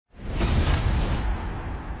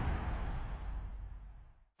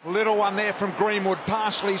Little one there from Greenwood,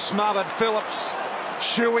 partially smothered. Phillips.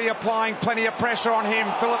 Shuey applying plenty of pressure on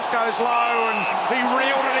him. Phillips goes low and he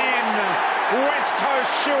reeled it in. West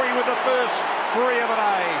Coast Shuey with the first free of the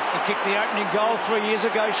day. He kicked the opening goal 3 years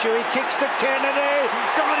ago. Shuey kicks to Kennedy.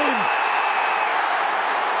 Got him.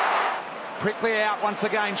 Quickly out once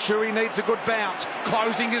again. Shuey needs a good bounce.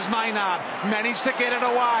 Closing his Maynard. Managed to get it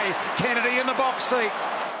away. Kennedy in the box seat.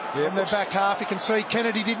 Yeah, in the back half, you can see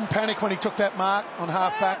Kennedy didn't panic when he took that mark on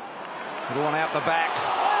half-back. Little one out the back.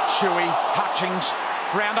 Shuey, Hutchings.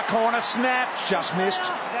 Round the corner, snapped, just missed.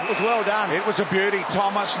 It was well done. It was a beauty.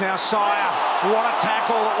 Thomas, now Sire. What a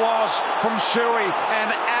tackle it was from Shuey.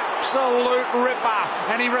 An absolute ripper.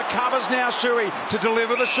 And he recovers now, Shuey, to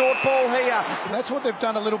deliver the short ball here. That's what they've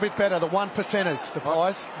done a little bit better, the one percenters, the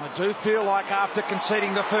Pies. I do feel like after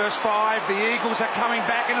conceding the first 5, the Eagles are coming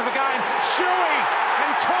back into the game. Shuey,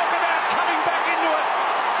 and talk about coming back into it.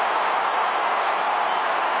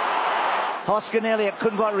 Hoskin Elliott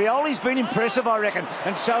couldn't quite. Rioli's been impressive, I reckon,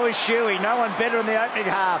 and so is Shuey. No one better in the opening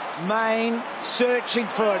half. Main searching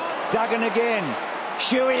for it. Duggan again.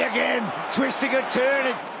 Shuey again. Twisting and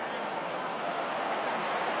turning.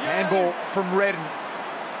 Handball from Redden.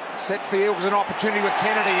 Sets the Eagles an opportunity with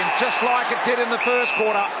Kennedy, and just like it did in the first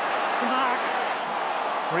quarter.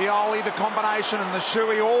 Rioli, the combination, and the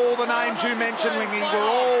Shuey, all the names you mentioned, Lingy, were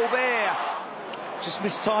all there. Just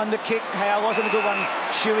mistimed the kick. Howe wasn't a good one.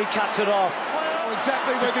 Shuey cuts it off. Oh,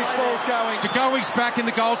 exactly where this ball's going. De Goey's back in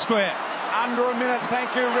the goal square. Under a minute,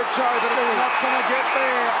 thank you, Richo, but it's not going to get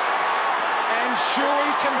there. And Shuey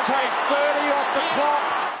can take 30 off the clock.